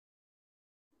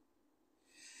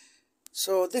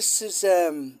So this is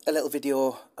a little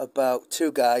video about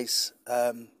two guys.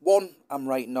 One I'm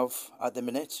writing of at the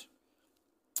minute.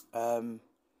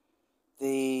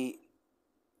 The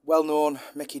well-known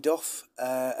Mickey Duff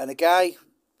and a guy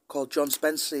called John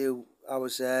Spensley, who I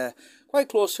was quite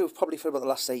close to probably for about the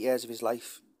last 8 years of his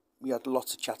life. We had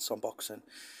lots of chats on boxing.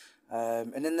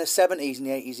 And in the 70s and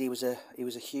the 80s he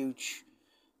was a huge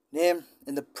name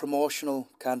in the promotional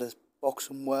kind of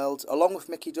boxing world, along with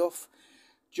Mickey Duff.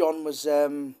 John was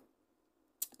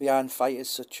behind fighters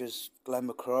such as Glenn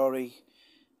McCrory,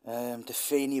 the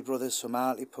Feeney brothers from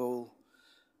Hartlepool,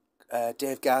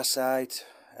 Dave Garside,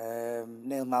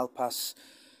 Neil Malpass,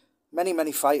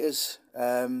 many fighters,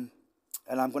 and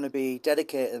I'm going to be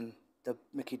dedicating the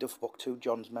Mickey Duff book to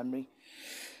John's memory.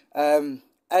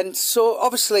 And so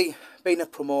obviously being a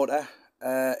promoter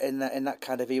in that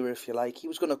kind of era, if you like, he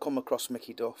was going to come across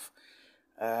Mickey Duff,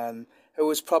 who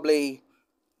was probably,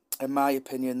 in my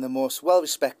opinion, the most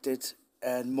well-respected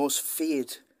and most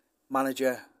feared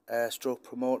manager stroke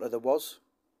promoter there was.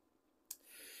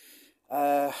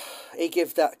 He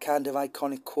gave that kind of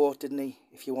iconic quote, didn't he?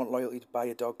 If you want loyalty, buy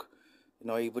a dog. You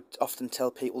know, he would often tell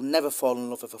people, never fall in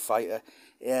love with a fighter.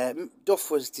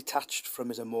 Duff was detached from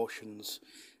his emotions,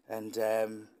 and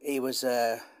he was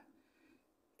a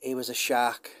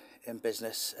shark in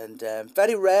business, and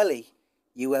very rarely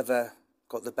you ever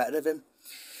got the better of him.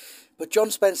 But John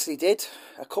Spensley did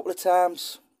a couple of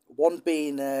times. One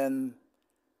being,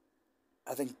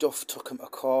 I think Duff took him to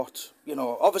court. You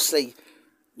know, obviously,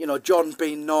 you know, John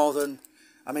being northern,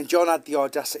 I mean, John had the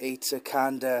audacity to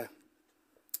kind of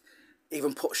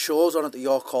even put shows on at the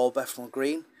York Hall, Bethnal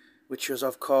Green, which was,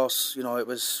 of course, you know, it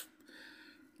was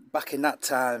back in that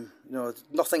time, you know,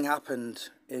 nothing happened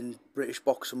in British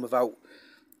boxing without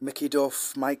Mickey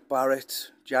Duff, Mike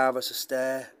Barrett, Jarvis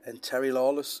Astaire and Terry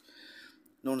Lawless,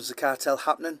 known as the Cartel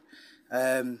happening.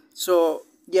 So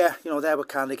yeah, you know, they were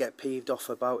kind of get peeved off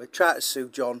about it, tried to sue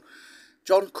John.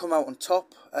 John come out on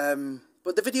top.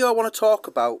 But the video I want to talk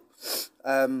about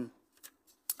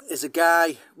is a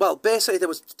guy. Well, basically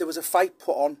there was a fight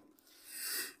put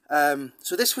on.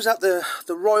 So this was at the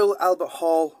Royal Albert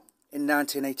Hall in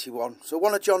 1981. So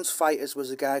one of John's fighters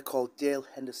was a guy called Dale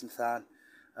Henderson-Than.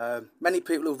 Many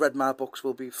people who've read my books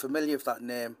will be familiar with that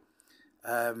name,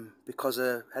 because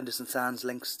of Henderson-Than's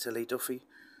links to Lee Duffy.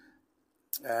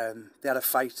 They had a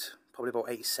fight probably about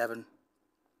 87,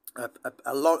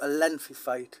 a lengthy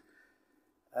fight.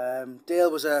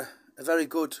 Dale was a very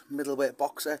good middleweight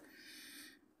boxer,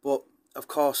 but of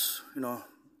course, you know,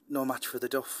 no match for the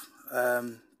Duff.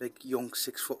 Big young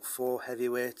 6'4"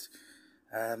 heavyweight,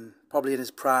 probably in his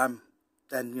prime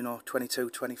then, you know, 22,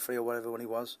 23 or whatever when he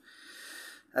was.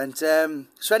 And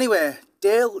so anyway,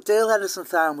 Dale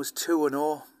Henderson-Than was 2-0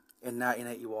 in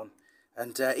 1981,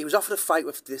 and he was offered a fight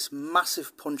with this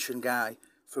massive punching guy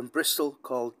from Bristol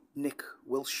called Nick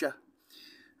Wilshire.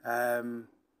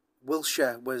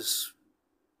 Wilshire was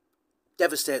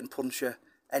devastating puncher.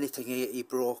 Anything he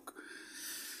broke.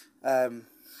 I'm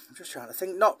just trying to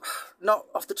think. Not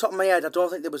off the top of my head. I don't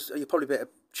think there was. You probably better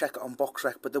check it on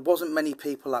BoxRec, but there wasn't many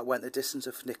people that went the distance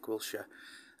of Nick Wilshire.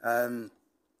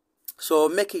 So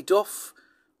Mickey Duff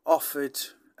offered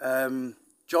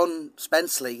John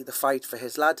Spensley the fight for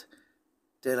his lad,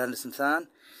 Dale Henderson-Than,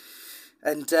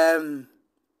 and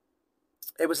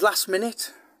it was last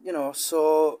minute, you know.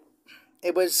 So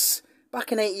it was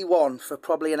back in 81 for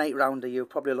probably an 8-rounder. You're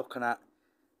probably looking at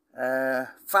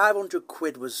 500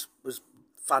 quid was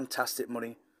fantastic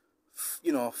money,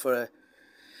 you know, for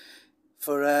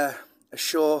a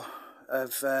show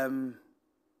of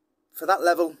for that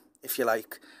level, if you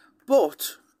like.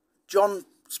 But John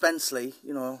Spensley,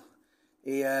 you know,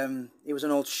 he was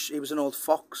an old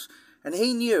fox, and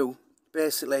he knew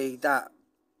basically that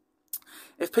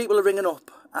if people are ringing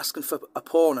up asking for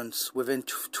opponents within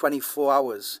 24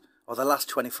 hours or the last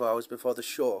 24 hours before the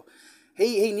show,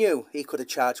 he knew he could have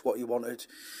charged what he wanted.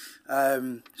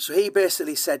 So he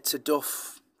basically said to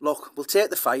Duff, look, we'll take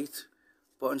the fight,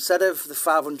 but instead of the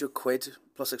 500 quid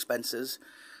plus expenses,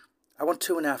 I want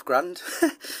 2.5 grand.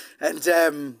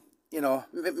 And you know,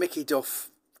 Mickey Duff,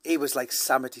 he was like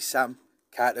Samity Sam,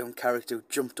 cartoon character who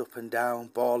jumped up and down,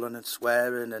 bawling and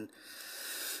swearing, and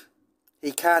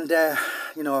he kinda,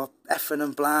 you know, effing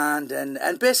and bland,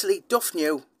 and basically Duff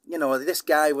knew, you know, this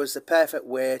guy was the perfect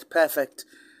weight, perfect.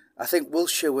 I think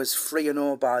Wilshire was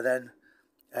 3-0 by then.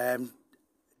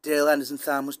 Dale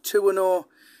Henderson-Than was 2-0,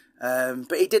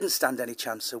 but he didn't stand any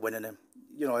chance of winning him.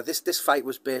 You know, this fight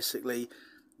was basically,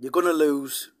 you're gonna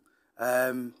lose,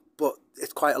 but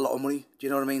it's quite a lot of money. Do you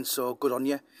know what I mean? So good on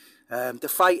you. The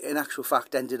fight, in actual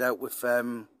fact, ended out with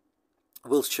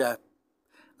Wilshire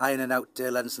ironing out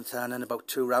Dale Henderson in about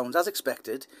 2 rounds, as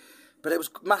expected. But it was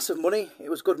massive money. It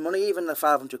was good money. Even the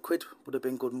 500 quid would have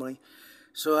been good money.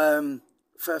 So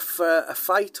for a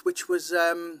fight which was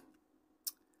the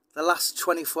last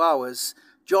 24 hours,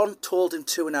 John told him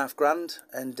 2.5 grand,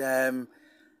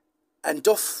 and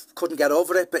Duff couldn't get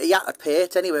over it, but he had to pay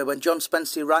it anyway. When John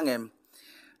Spensley rang him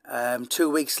 2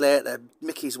 weeks later,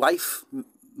 Mickey's wife,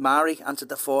 Mary, answered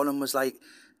the phone and was like,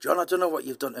 John, I don't know what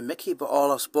you've done to Mickey, but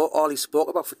all he spoke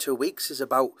about for 2 weeks is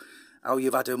about how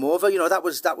you've had him over. You know, that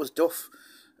was Duff.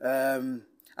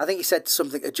 I think he said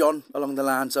something to John along the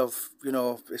lines of, you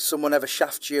know, if someone ever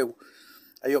shafts you,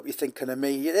 I hope you're thinking of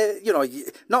me. You know,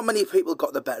 not many people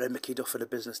got the better of Mickey Duff in a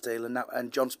business deal,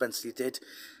 and John Spensley did.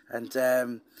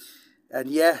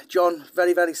 And yeah, John,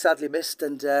 very, very sadly missed,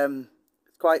 and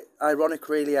quite ironic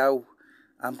really how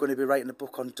I'm going to be writing a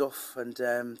book on Duff, and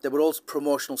they were all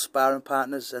promotional sparring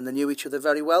partners, and they knew each other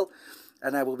very well,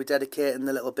 and I will be dedicating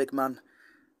the little big man,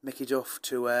 Mickey Duff,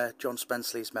 to John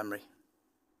Spensley's memory.